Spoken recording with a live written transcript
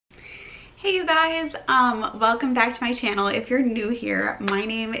Hey you guys, welcome back to my channel. If you're new here, my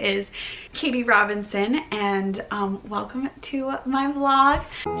name is Katie Robinson and welcome to my vlog.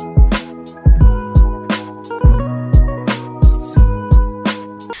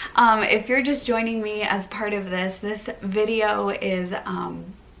 If you're just joining me as part of this video is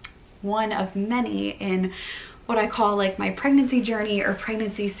one of many in what I call like my pregnancy journey or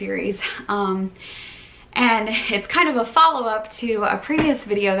pregnancy series. And it's kind of a follow-up to a previous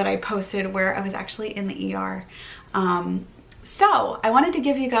video that I posted where I was actually in the ER. So I wanted to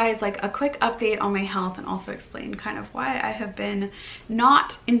give you guys like a quick update on my health and also explain kind of why I have been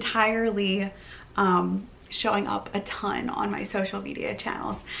not entirely showing up a ton on my social media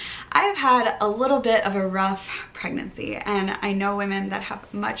channels. I have had a little bit of a rough pregnancy, and I know women that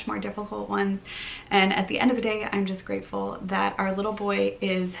have much more difficult ones, and at the end of the day I'm just grateful that our little boy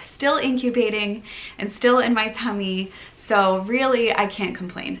is still incubating and still in my tummy, so really I can't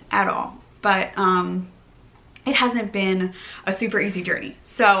complain at all. But it hasn't been a super easy journey.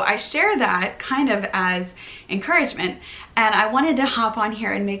 So I share that kind of as encouragement, and I wanted to hop on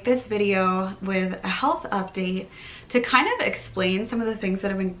here and make this video with a health update to kind of explain some of the things that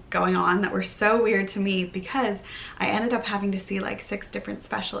have been going on that were so weird to me, because I ended up having to see like 6 different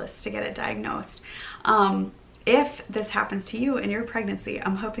specialists to get it diagnosed. If this happens to you in your pregnancy,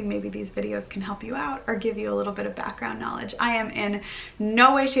 I'm hoping maybe these videos can help you out or give you a little bit of background knowledge. I am in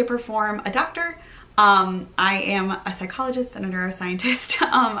no way, shape, or form a doctor. I am a psychologist and a neuroscientist.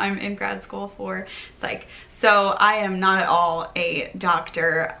 I'm in grad school for psych. So I am not at all a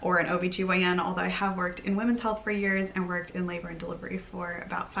doctor or an OBGYN, although I have worked in women's health for years and worked in labor and delivery for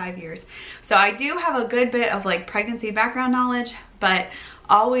about 5 years. So I do have a good bit of like pregnancy background knowledge, but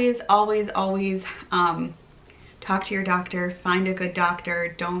always, always, always talk to your doctor, find a good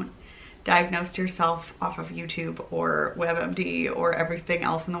doctor. Don't diagnose yourself off of YouTube or WebMD or everything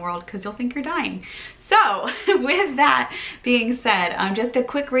else in the world, because you'll think you're dying. So with that being said, just a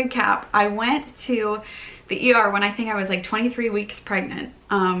quick recap. I went to the ER when I think I was like 23 weeks pregnant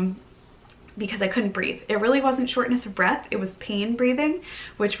because I couldn't breathe. It really wasn't shortness of breath, it was pain breathing,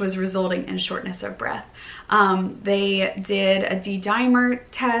 which was resulting in shortness of breath. They did a D-dimer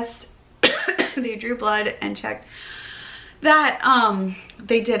test. They drew blood and checked that.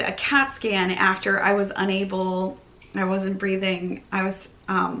 They did a CAT scan after I was unable, I wasn't breathing, I was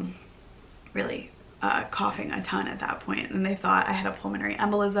really coughing a ton at that point, and they thought I had a pulmonary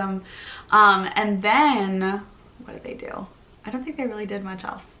embolism. And then what did they do? I don't think they really did much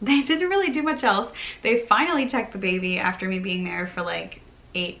else. They didn't really do much else. They finally checked the baby after me being there for like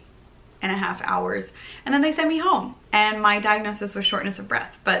 8.5 hours, and then they sent me home, and my diagnosis was shortness of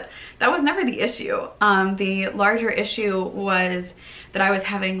breath. But that was never the issue. The larger issue was that I was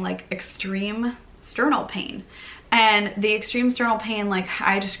having like extreme sternal pain, and the extreme sternal pain, like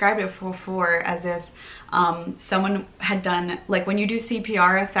I described it before, as if someone had done, like when you do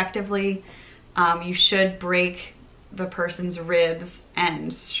CPR effectively, you should break the person's ribs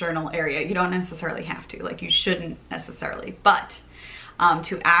and sternal area. You don't necessarily have to, like you shouldn't necessarily, but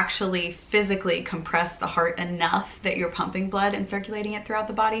to actually physically compress the heart enough that you're pumping blood and circulating it throughout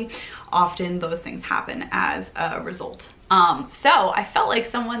the body, often those things happen as a result. So I felt like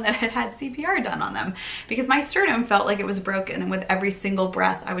someone that had had CPR done on them, because my sternum felt like it was broken, and with every single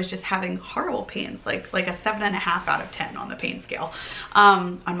breath I was just having horrible pains, like a 7.5 out of 10 on the pain scale,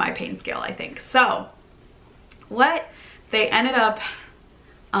 on my pain scale, I think. So what they ended up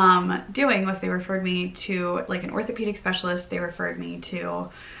doing was they referred me to like an orthopedic specialist, they referred me to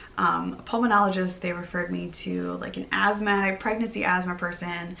a pulmonologist, they referred me to like an asthmatic, pregnancy asthma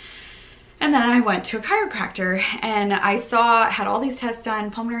person, and then I went to a chiropractor, and I had all these tests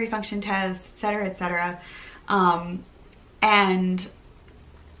done, pulmonary function tests, etc., etc. And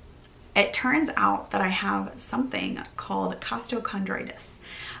it turns out that I have something called costochondritis.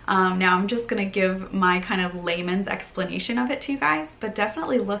 Now I'm just gonna give my kind of layman's explanation of it to you guys, but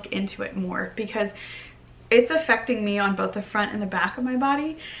definitely look into it more, because it's affecting me on both the front and the back of my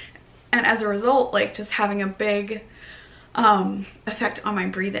body, and as a result, like just having a big effect on my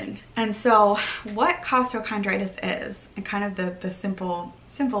breathing. And so what costochondritis is, and kind of the simple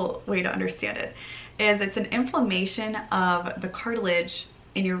way to understand it, is it's an inflammation of the cartilage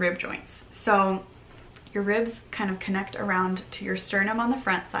in your rib joints. So your ribs kind of connect around to your sternum on the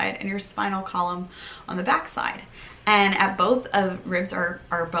front side and your spinal column on the back side. And at both of ribs are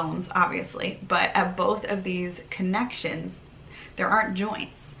bones, obviously, but at both of these connections, there aren't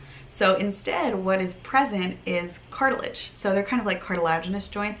joints. So instead, what is present is cartilage. So they're kind of like cartilaginous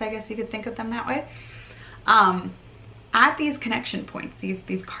joints, I guess you could think of them that way. At these connection points,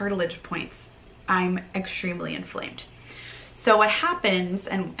 these cartilage points, I'm extremely inflamed. So what happens,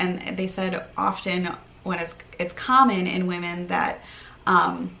 and they said often when it's common in women that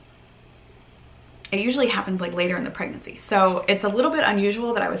it usually happens like later in the pregnancy. So it's a little bit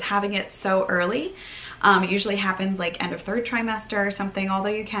unusual that I was having it so early. It usually happens like end of 3rd trimester or something, although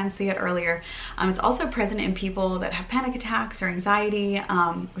you can see it earlier. It's also present in people that have panic attacks or anxiety,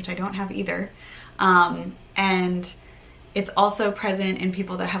 which I don't have either. And it's also present in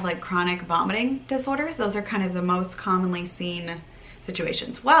people that have like chronic vomiting disorders. Those are kind of the most commonly seen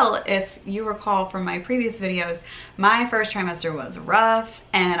situations. Well, if you recall from my previous videos, my first trimester was rough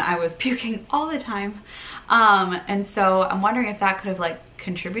and I was puking all the time. And so I'm wondering if that could have like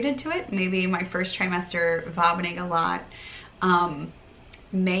contributed to it. Maybe my first trimester vomiting a lot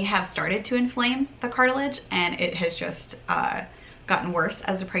may have started to inflame the cartilage, and it has just gotten worse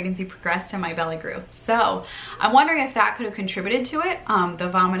as the pregnancy progressed and my belly grew. So I'm wondering if that could have contributed to it, the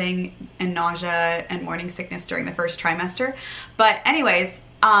vomiting and nausea and morning sickness during the first trimester. But anyways,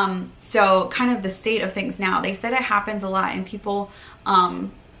 so kind of the state of things now, they said it happens a lot in people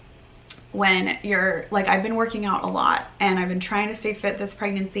when you're like, I've been working out a lot and I've been trying to stay fit this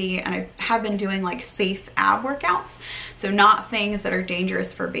pregnancy, and I have been doing like safe ab workouts. So not things that are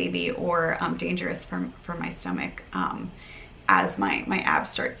dangerous for baby or dangerous for my stomach as my abs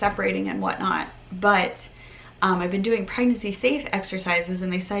start separating and whatnot. But I've been doing pregnancy safe exercises,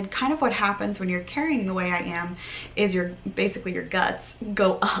 and they said kind of what happens when you're carrying the way I am is basically your guts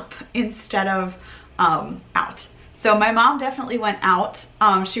go up instead of out. So my mom definitely went out.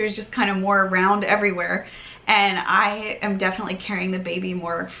 She was just kind of more around everywhere, and I am definitely carrying the baby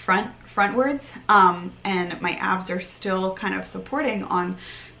more frontwards, and my abs are still kind of supporting on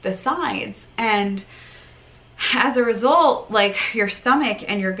the sides. And as a result, like your stomach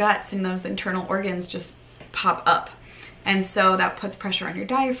and your guts and those internal organs just pop up. And so that puts pressure on your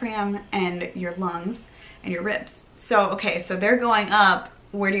diaphragm and your lungs and your ribs. So, okay, so they're going up.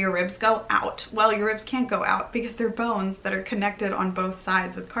 Where do your ribs go? Out. Well, your ribs can't go out because they're bones that are connected on both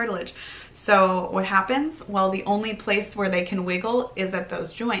sides with cartilage. So what happens? Well, the only place where they can wiggle is at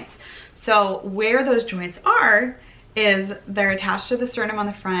those joints. So where those joints are is they're attached to the sternum on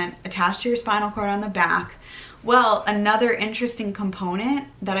the front, attached to your spinal cord on the back. Well, another interesting component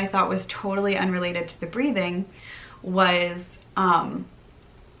that I thought was totally unrelated to the breathing was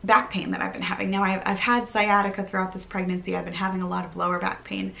back pain that I've been having. Now, I've had sciatica throughout this pregnancy. I've been having a lot of lower back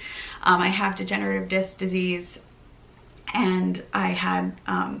pain. I have degenerative disc disease, and I had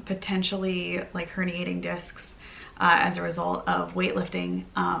potentially like herniating discs as a result of weightlifting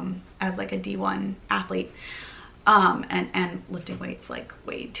as like a D1 athlete, and lifting weights like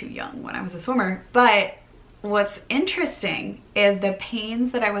way too young when I was a swimmer. But what's interesting is the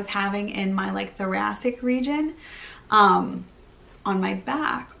pains that I was having in my like thoracic region on my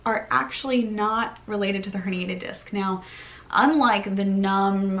back are actually not related to the herniated disc. Now, unlike the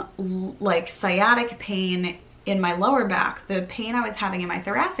numb like sciatic pain in my lower back, the pain I was having in my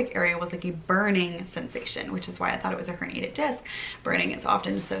thoracic area was like a burning sensation, which is why I thought it was a herniated disc. Burning is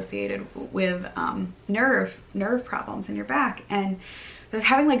often associated with nerve problems in your back, and I was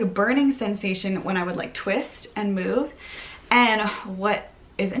having like a burning sensation when I would like twist and move. And what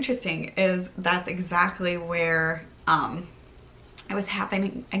is interesting is that's exactly where it was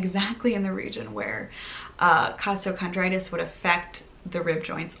happening, exactly in the region where costochondritis would affect the rib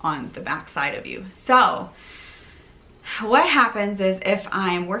joints on the back side of you. So what happens is if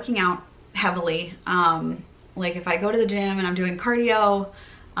I'm working out heavily, like if I go to the gym and I'm doing cardio,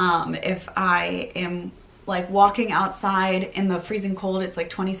 if I am like walking outside in the freezing cold, it's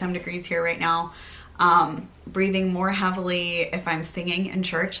like 20-some degrees here right now, breathing more heavily, if I'm singing in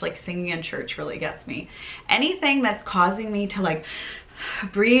church, like singing in church really gets me. Anything that's causing me to like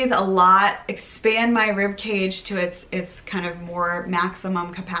breathe a lot, expand my rib cage to its kind of more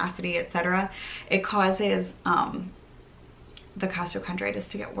maximum capacity, etc., it causes the costochondritis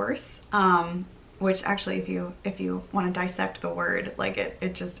to get worse. Which actually, if you want to dissect the word, like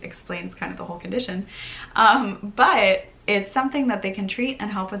it just explains kind of the whole condition. But it's something that they can treat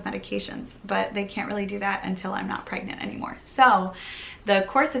and help with medications, but they can't really do that until I'm not pregnant anymore. So the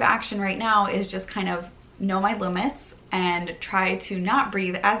course of action right now is just kind of know my limits and try to not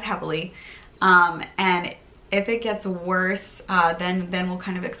breathe as heavily. And if it gets worse, then we'll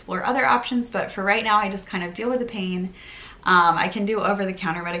kind of explore other options. But for right now, I just kind of deal with the pain. I can do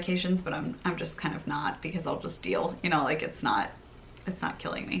over-the-counter medications, but I'm just kind of not, because I'll just deal, you know, like it's not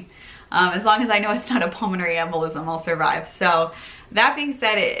killing me. As long as I know it's not a pulmonary embolism, I'll survive. So that being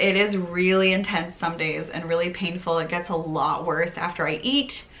said, it is really intense some days and really painful. It gets a lot worse after I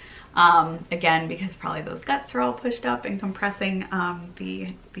eat. Again, because probably those guts are all pushed up and compressing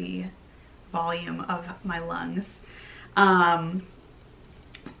the volume of my lungs. And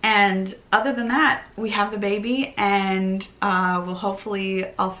other than that, we have the baby, and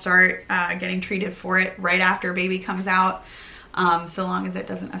I'll start getting treated for it right after baby comes out, so long as it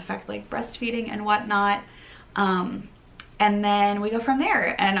doesn't affect like breastfeeding and whatnot. And then we go from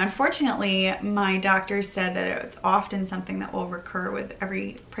there. And unfortunately, my doctor said that it's often something that will recur with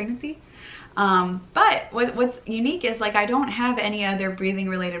every pregnancy. But what's unique is like I don't have any other breathing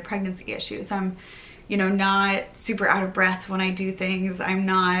related pregnancy issues. I'm, you know, not super out of breath when I do things. I'm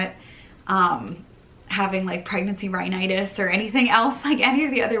not having like pregnancy rhinitis or anything else, like any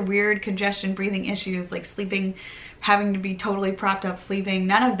of the other weird congestion breathing issues, like sleeping, having to be totally propped up sleeping,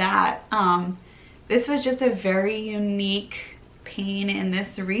 none of that. This was just a very unique pain in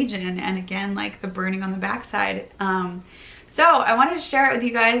this region, and again, like the burning on the backside. So I wanted to share it with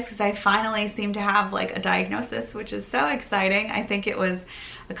you guys because I finally seem to have like a diagnosis, which is so exciting. I think it was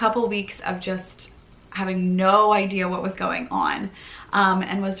a couple weeks of just having no idea what was going on,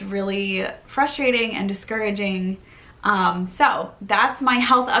 and was really frustrating and discouraging. So that's my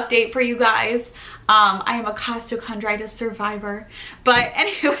health update for you guys. I am a costochondritis survivor, but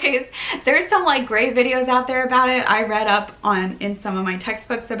anyways, there's some like great videos out there about it. I read up in some of my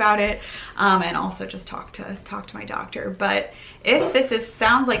textbooks about it, and also just talk to my doctor. But if this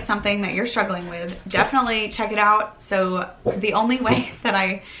sounds like something that you're struggling with, definitely check it out. So the only way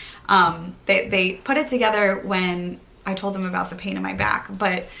that they put it together when I told them about the pain in my back,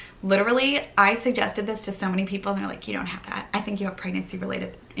 but literally I suggested this to so many people and they're like, you don't have that. I think you have pregnancy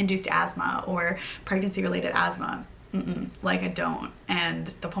related induced asthma or pregnancy related asthma. Like I don't.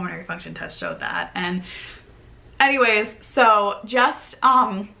 And the pulmonary function test showed that. And anyways, so just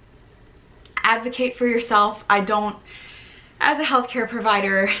advocate for yourself. I don't, as a healthcare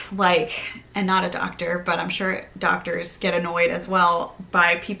provider, like, and not a doctor, but I'm sure doctors get annoyed as well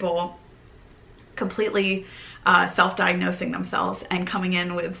by people completely self-diagnosing themselves and coming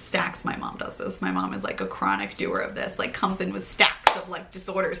in with stacks. My mom does this. My mom is like a chronic doer of this, like comes in with stacks of like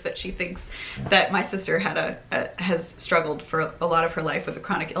disorders that she thinks that my sister has struggled for a lot of her life with a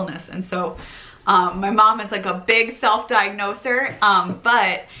chronic illness. And so my mom is like a big self-diagnoser,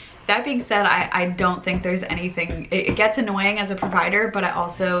 but that being said, I don't think there's anything, it gets annoying as a provider, but I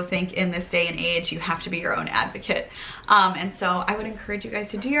also think in this day and age, you have to be your own advocate. And so I would encourage you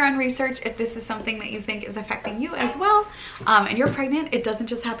guys to do your own research if this is something that you think is affecting you as well. And you're pregnant, it doesn't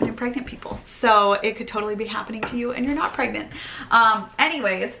just happen in pregnant people. So it could totally be happening to you and you're not pregnant.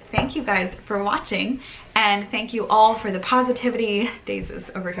 Anyways, thank you guys for watching. And thank you all for the positivity.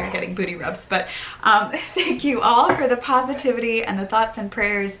 Daisy's over here getting booty rubs, but thank you all for the positivity and the thoughts and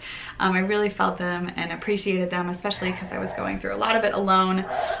prayers. I really felt them and appreciated them, especially because I was going through a lot of it alone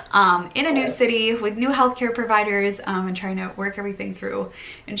in a new city with new healthcare providers, and trying to work everything through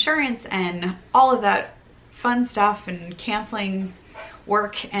insurance and all of that fun stuff, and canceling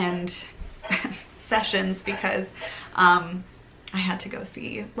work and sessions because I had to go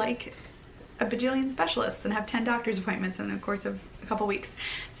see like a bajillion specialists and have 10 doctor's appointments in the course of a couple weeks.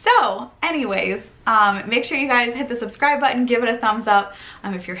 So anyways, make sure you guys hit the subscribe button, give it a thumbs up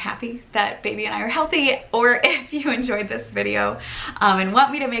if you're happy that baby and I are healthy, or if you enjoyed this video and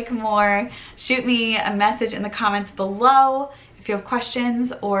want me to make more, shoot me a message in the comments below if you have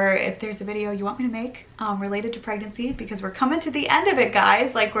questions, or if there's a video you want me to make related to pregnancy, because we're coming to the end of it,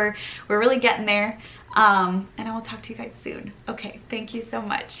 guys. Like we're really getting there. And I will talk to you guys soon. Okay, thank you so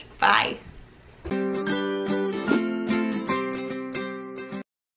much. Bye.